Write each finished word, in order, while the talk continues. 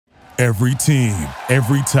Every team,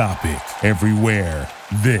 every topic, everywhere.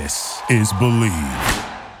 This is Believe.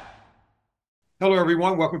 Hello,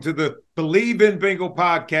 everyone. Welcome to the Believe in Bengal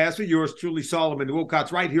podcast with yours truly, Solomon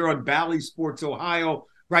Wilcots, right here on Valley Sports, Ohio.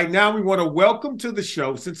 Right now, we want to welcome to the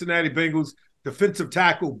show Cincinnati Bengals defensive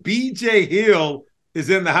tackle B.J. Hill is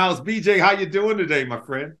in the house. B.J., how you doing today, my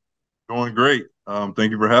friend? Doing great. Thank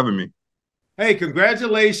you for having me. Hey,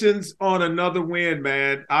 congratulations on another win,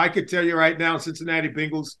 man. I could tell you right now, Cincinnati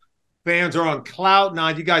Bengals fans are on cloud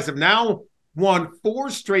nine. You guys have now won 4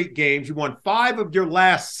 straight games. You won 5 of your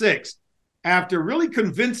last 6 after a really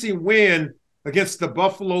convincing win against the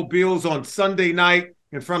Buffalo Bills on Sunday night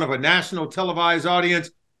in front of a national televised audience.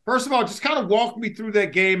 First of all, just kind of walk me through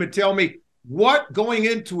that game and tell me what, going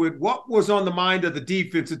into it, what was on the mind of the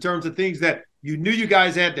defense in terms of things that you knew you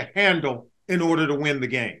guys had to handle in order to win the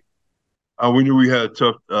game. We knew we had a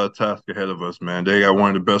tough task ahead of us, man. They got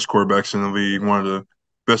one of the best quarterbacks in the league, one of the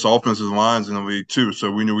best offensive lines in the league too.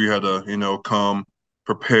 So we knew we had to, come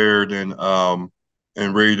prepared and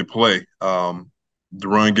ready to play the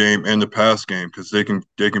run game and the pass game, because they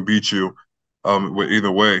can beat you with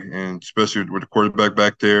either way. And especially with the quarterback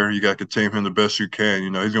back there, you got to contain him the best you can.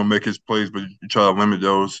 He's gonna make his plays, but you try to limit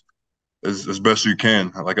those as best you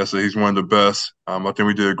can. Like I said, he's one of the best. I think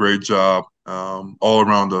we did a great job all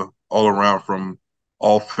around from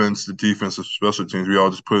offense to defense to special teams. We all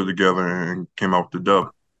just put it together and came out with the dub.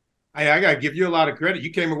 Hey, I got to give you a lot of credit.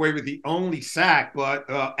 You came away with the only sack, but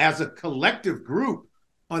as a collective group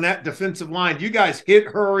on that defensive line, you guys hit,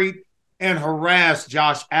 hurried, and harassed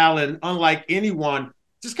Josh Allen unlike anyone.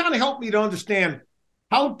 Just kind of help me to understand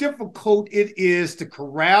how difficult it is to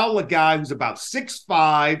corral a guy who's about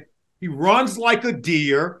 6'5", he runs like a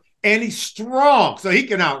deer, and he's strong, so he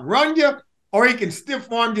can outrun you or he can stiff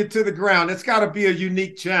arm you to the ground. It's got to be a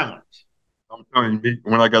unique challenge. I'm telling you,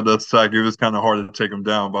 when I got that sack, it was kind of hard to take him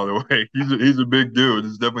down, by the way. He's a big dude.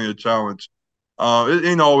 It's definitely a challenge. It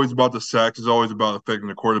ain't always about the sacks. It's always about affecting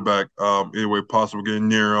the quarterback any way possible, getting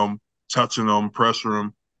near him, touching him, pressure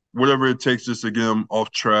him, whatever it takes just to get him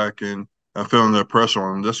off track and feeling that pressure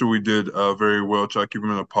on him. That's what we did very well. Try to keep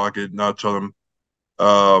him in the pocket, not tell him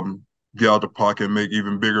get out the pocket and make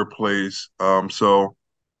even bigger plays. So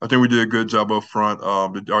I think we did a good job up front. Our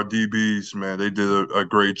DBs, man, they did a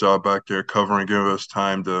great job back there covering, giving us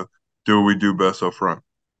time to do what we do best up front.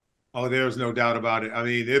 Oh, there's no doubt about it. I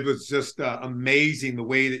mean, it was just amazing the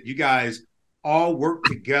way that you guys all worked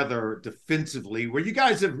together defensively, where you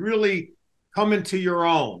guys have really come into your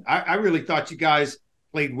own. I really thought you guys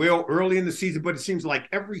played well early in the season, but it seems like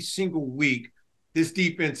every single week this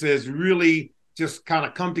defense has really just kind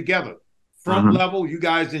of come together. Front level, you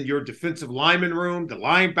guys in your defensive lineman room, the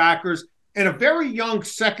linebackers, and a very young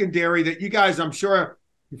secondary that you guys, I'm sure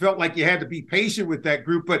you felt like you had to be patient with that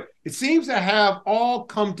group, but it seems to have all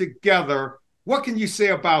come together. What can you say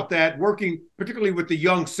about that, working particularly with the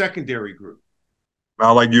young secondary group? I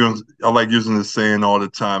like using this saying all the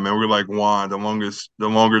time, man. We're like wine. The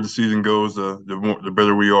longer the season goes, the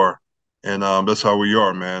better we are, and that's how we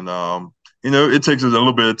are, man. It takes us a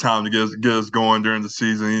little bit of time to get us going during the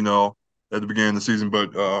season, at the beginning of the season, but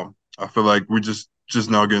I feel like we're just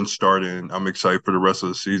now getting started, and I'm excited for the rest of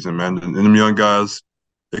the season, man. And them young guys,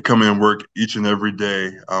 they come in and work each and every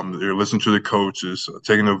day. They're listening to the coaches,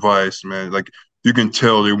 taking advice, man. Like, you can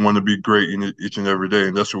tell they want to be great each and every day,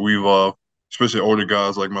 and that's what we love, especially older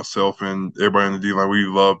guys like myself and everybody in the D-line. We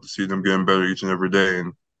love to see them getting better each and every day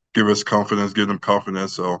and give them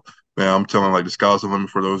confidence. So, man, I'm telling, like, the sky's the limit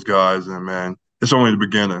for those guys, and, man, it's only the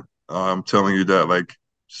beginning. I'm telling you that, like,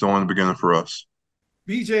 it's only the beginning for us.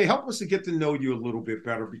 BJ, help us to get to know you a little bit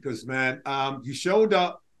better because, man, you showed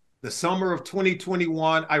up the summer of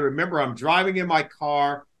 2021. I remember I'm driving in my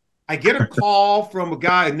car. I get a call from a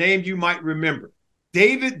guy, a name you might remember,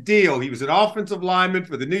 David Deal. He was an offensive lineman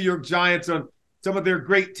for the New York Giants on some of their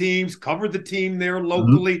great teams, covered the team there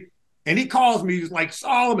locally. And he calls me. He was like,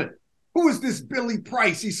 Solomon, who is this Billy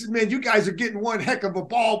Price? He says, man, you guys are getting one heck of a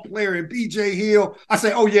ball player in B.J. Hill. I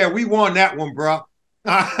say, oh, yeah, we won that one, bro.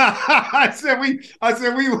 I said we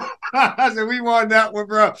won that one,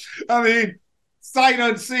 bro. I mean, sight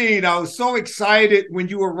unseen. I was so excited when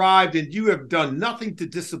you arrived, and you have done nothing to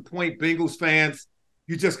disappoint Bengals fans.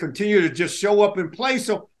 You just continue to just show up and play.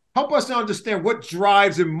 So help us to understand what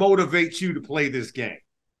drives and motivates you to play this game.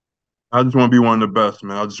 I just want to be one of the best,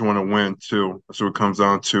 man. I just want to win too. That's what it comes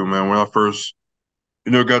down to, man. When I first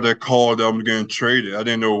got that call that I'm getting traded, I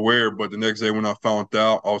didn't know where, but the next day when I found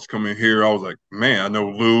out I was coming here, I was like, man, I know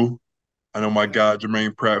Lou. I know my guy,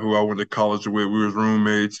 Jermaine Pratt, who I went to college with. We was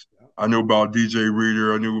roommates. I knew about DJ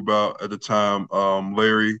Reader. I knew about, at the time,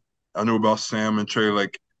 Larry. I knew about Sam and Trey.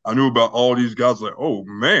 Like, I knew about all these guys. Like, oh,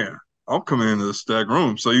 man, I'm coming into the stack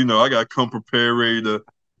room, so I got to come prepared, ready to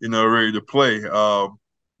play.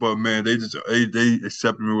 But man, they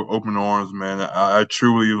accepted me with open arms, man. I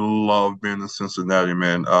truly love being in Cincinnati,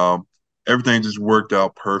 man. Everything just worked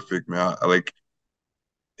out perfect, man. Like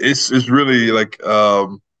it's really like a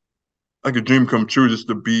dream come true just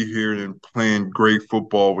to be here and playing great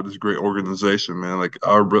football with this great organization, man. Like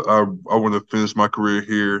I want to finish my career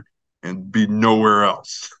here and be nowhere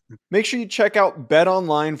else. Make sure you check out Bet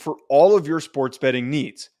Online for all of your sports betting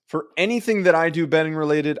needs. For anything that I do betting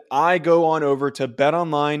related, I go on over to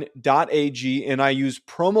betonline.ag and I use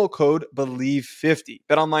promo code BELIEVE50.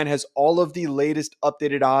 BetOnline has all of the latest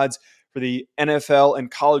updated odds for the NFL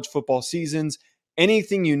and college football seasons.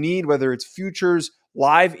 Anything you need, whether it's futures,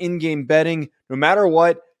 live in-game betting, no matter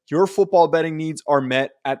what, your football betting needs are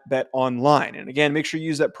met at BetOnline. And again, make sure you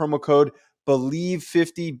use that promo code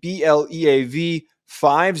BELIEVE50,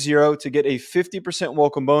 BLEAV50 to get a 50%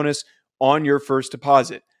 welcome bonus on your first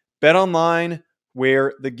deposit. Bet online,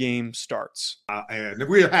 where the game starts. And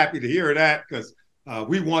we're happy to hear that because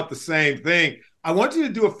we want the same thing. I want you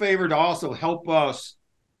to do a favor to also help us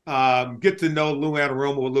get to know Lou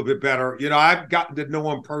Anarumo a little bit better. I've gotten to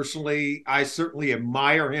know him personally. I certainly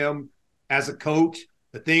admire him as a coach,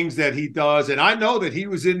 the things that he does. And I know that he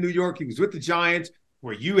was in New York. He was with the Giants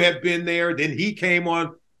where you have been there. Then he came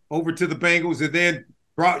on over to the Bengals and then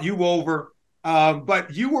brought you over.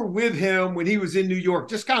 But you were with him when he was in New York.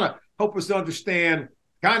 Just kind of help us understand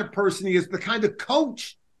the kind of person he is, the kind of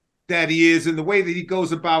coach that he is, and the way that he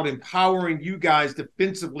goes about empowering you guys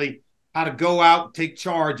defensively, how to go out and take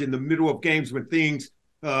charge in the middle of games when things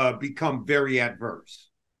become very adverse.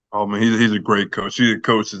 Oh man, he's a great coach. He's a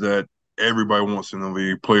coach that everybody wants in the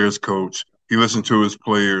league. Players coach. He listens to his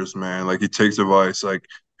players, man. Like he takes advice. Like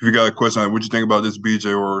if you got a question, like, what you think about this,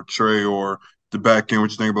 BJ or Trey or the back end?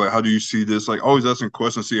 What you think about? Like, how do you see this? Like always asking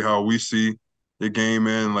questions, see how we see the game,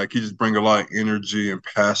 man. Like he just bring a lot of energy and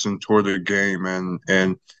passion toward the game,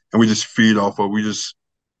 and we just feed off of. We just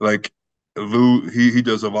like Lou. He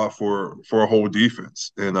does a lot for a whole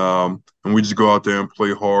defense, and we just go out there and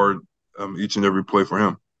play hard each and every play for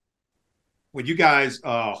him. When you guys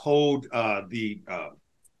hold the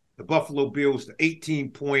Buffalo Bills to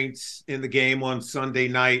 18 points in the game on Sunday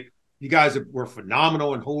night, you guys were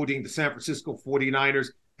phenomenal in holding the San Francisco 49ers,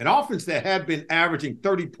 an offense that had been averaging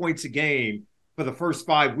 30 points a game for the first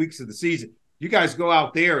 5 weeks of the season. You guys go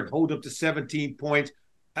out there and hold up to 17 points.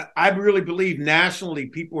 I really believe nationally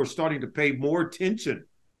people are starting to pay more attention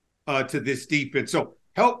to this defense. So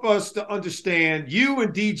help us to understand you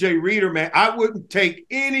and DJ Reader, man. I wouldn't take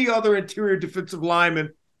any other interior defensive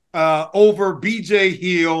lineman over BJ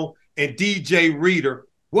Hill and DJ Reader.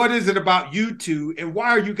 What is it about you two, and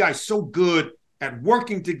why are you guys so good at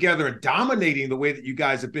working together and dominating the way that you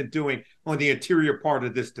guys have been doing on the interior part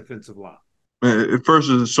of this defensive line? Man, first,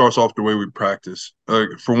 it starts off the way we practice.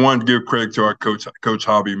 For one, to give credit to our Coach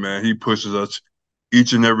Hobby, man. He pushes us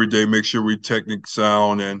each and every day, make sure we technique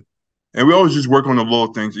sound, and we always just work on the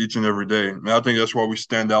little things each and every day. And I think that's why we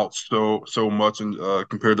stand out so much and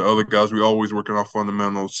compared to other guys. We always work on our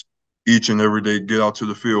fundamentals each and every day, get out to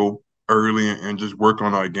the field early and just work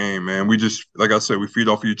on our game, man. We just, like I said, we feed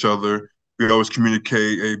off each other. We always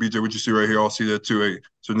communicate. Hey, BJ, what you see right here? I'll see that too. Hey,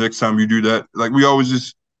 so next time you do that, like we always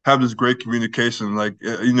just have this great communication. Like,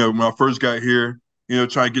 when I first got here,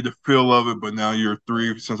 try to get the feel of it, but now year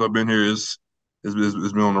 3 since I've been here is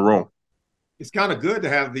been on the roll. It's kind of good to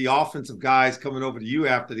have the offensive guys coming over to you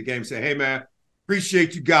after the game say, hey, man,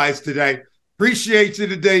 appreciate you guys today. Appreciate you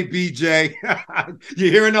today, BJ.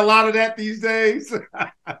 You hearing a lot of that these days?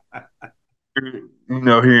 Here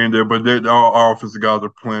and there, but our offensive guys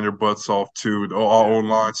are playing their butts off too. Our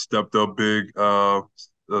O-line stepped up big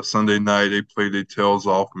Sunday night. They played their tails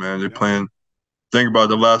off, man. They're playing. Think about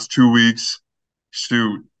the last 2 weeks.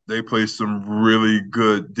 Shoot, they played some really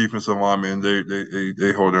good defensive linemen.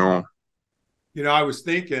 They hold their own. I was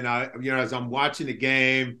thinking, as I'm watching the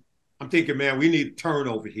game, I'm thinking, man, we need a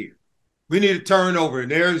turnover here. We need a turnover.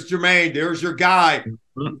 And there's Jermaine. There's your guy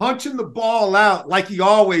punching the ball out like he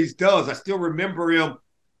always does. I still remember him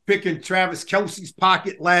picking Travis Kelce's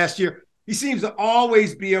pocket last year. He seems to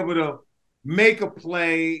always be able to make a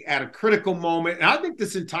play at a critical moment. And I think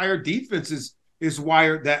this entire defense is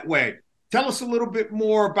wired that way. Tell us a little bit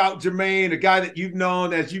more about Jermaine, a guy that you've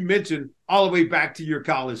known, as you mentioned, all the way back to your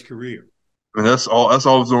college career. And that's all. That's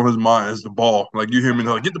always on his mind is the ball. Like you hear me,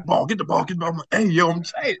 like, get the ball, get the ball, get the ball. I'm like, hey, yo,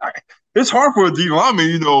 it's hard for a D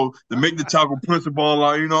lineman, to make the tackle, punch the ball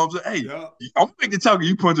out. I'm saying, hey, I'm gonna make the tackle,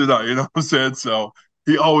 you punch it out. You know what I'm saying? So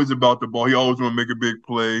he always about the ball. He always want to make a big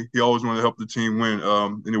play. He always want to help the team win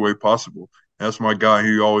any way possible. And that's my guy.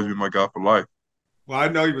 He always be my guy for life. Well, I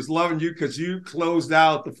know he was loving you because you closed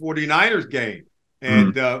out the 49ers game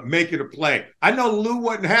and making a play. I know Lou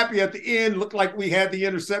wasn't happy at the end. Looked like we had the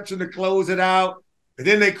interception to close it out. And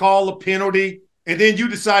then they call a penalty. And then you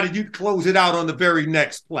decided you'd close it out on the very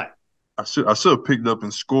next play. I should have picked up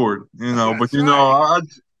and scored, That's but, right. I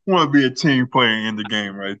want to be a team player in the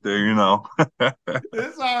game right there,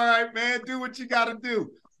 It's all right, man. Do what you got to do.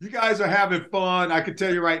 You guys are having fun. I can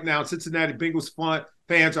tell you right now, Cincinnati Bengals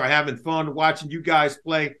fans are having fun watching you guys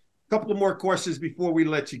play. A couple of more questions before we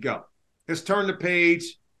let you go. Let's turn the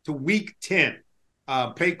page to week 10.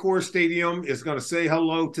 Paycor Stadium is going to say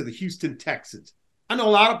hello to the Houston Texans. I know a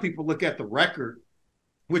lot of people look at the record,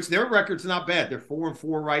 which their record's not bad. They're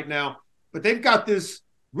 4-4 right now, but they've got this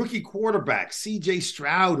rookie quarterback, C.J.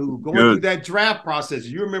 Stroud, who going through that draft process.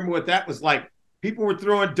 You remember what that was like. People were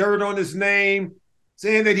throwing dirt on his name,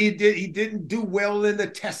 saying that he didn't do well in the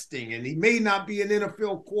testing and he may not be an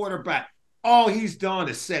NFL quarterback. All he's done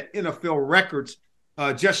is set NFL records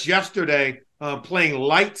just yesterday, playing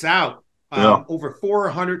lights out, over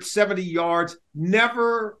 470 yards.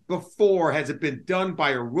 Never before has it been done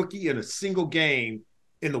by a rookie in a single game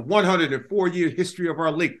in the 104-year history of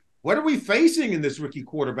our league. What are we facing in this rookie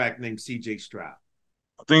quarterback named C.J. Stroud?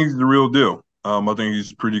 I think he's the real deal. I think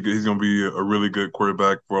he's pretty good. He's going to be a really good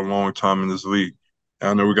quarterback for a long time in this league.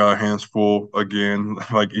 I know we got our hands full again,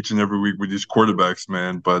 like each and every week with these quarterbacks,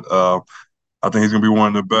 man. But I think he's going to be one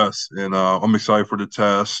of the best. And I'm excited for the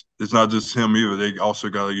task. It's not just him either. They also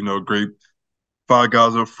got, a great 5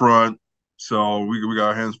 guys up front. So we got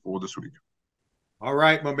our hands full this week. All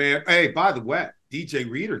right, my man. Hey, by the way, DJ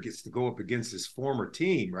Reader gets to go up against his former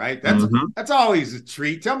team, right? That's always a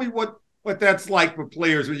treat. Tell me what that's like for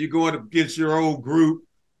players when you're going up against your old group.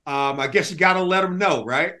 I guess you got to let them know,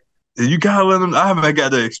 right? You got to let them. I haven't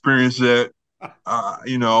got to experience that.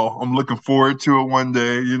 I'm looking forward to it one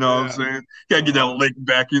day. You know what I'm saying? Got to get that lick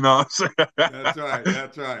back. You know what I'm saying?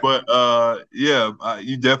 That's right. But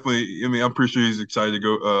you definitely. I mean, I'm pretty sure he's excited to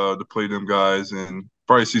go to play them guys and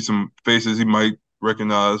probably see some faces he might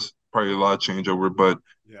recognize. Probably a lot of changeover, but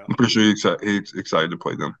I'm pretty sure he's excited to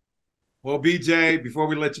play them. Well, BJ, before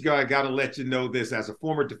we let you go, I got to let you know this. As a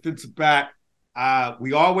former defensive back,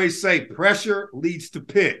 we always say pressure leads to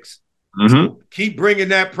picks. So keep bringing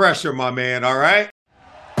that pressure, my man, all right?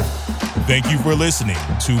 Thank you for listening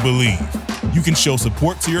to Believe. You can show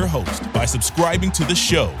support to your host by subscribing to the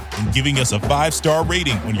show and giving us a 5-star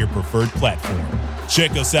rating on your preferred platform.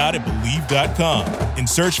 Check us out at Believe.com and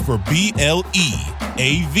search for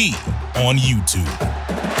BLEAV on YouTube.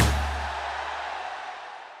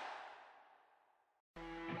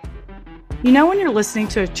 You know when you're listening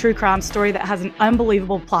to a true crime story that has an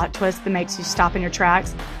unbelievable plot twist that makes you stop in your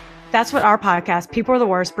tracks? That's what our podcast, People Are the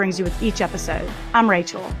Worst, brings you with each episode. I'm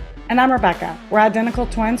Rachel. And I'm Rebecca. We're identical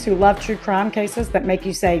twins who love true crime cases that make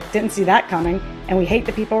you say, didn't see that coming, and we hate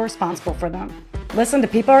the people responsible for them. Listen to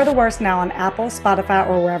People Are the Worst now on Apple, Spotify,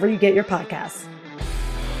 or wherever you get your podcasts.